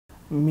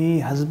Me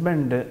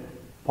husband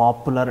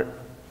popular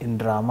in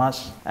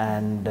dramas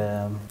and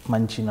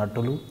మంచి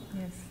నటులు,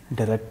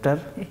 director,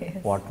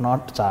 what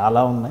not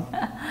చాలా ఉన్నాయి.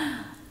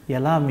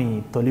 ఎలా మీ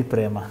తొలి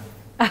ప్రేమ?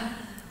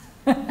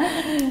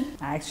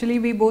 Actually,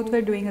 we both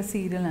were doing a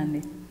serial,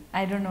 Andy.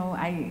 I don't know.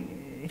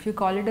 If you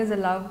call it as a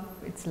love,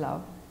 it's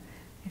love.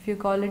 If you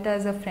call it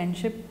as a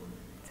friendship,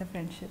 it's a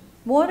friendship.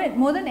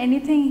 More than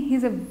anything, he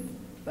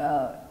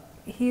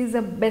is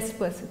the best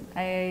person.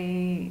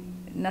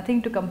 Nothing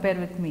to compare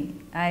with me.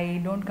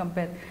 I don't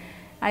compare.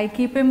 I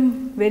keep him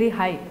very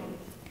high.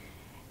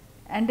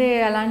 And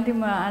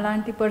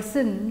alanti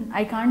person,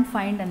 I can't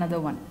find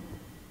another one.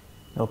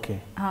 Okay.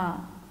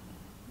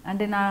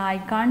 And I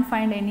can't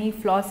find any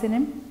flaws in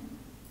him,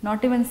 not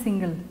even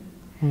single.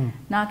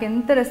 నాకు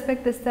ఎంత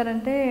respect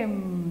ఇస్తారంటే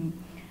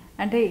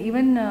అంటే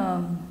even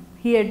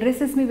he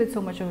addresses me with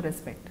so much of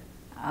respect.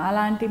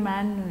 అలాంటి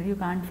man you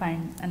can't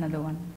find another one.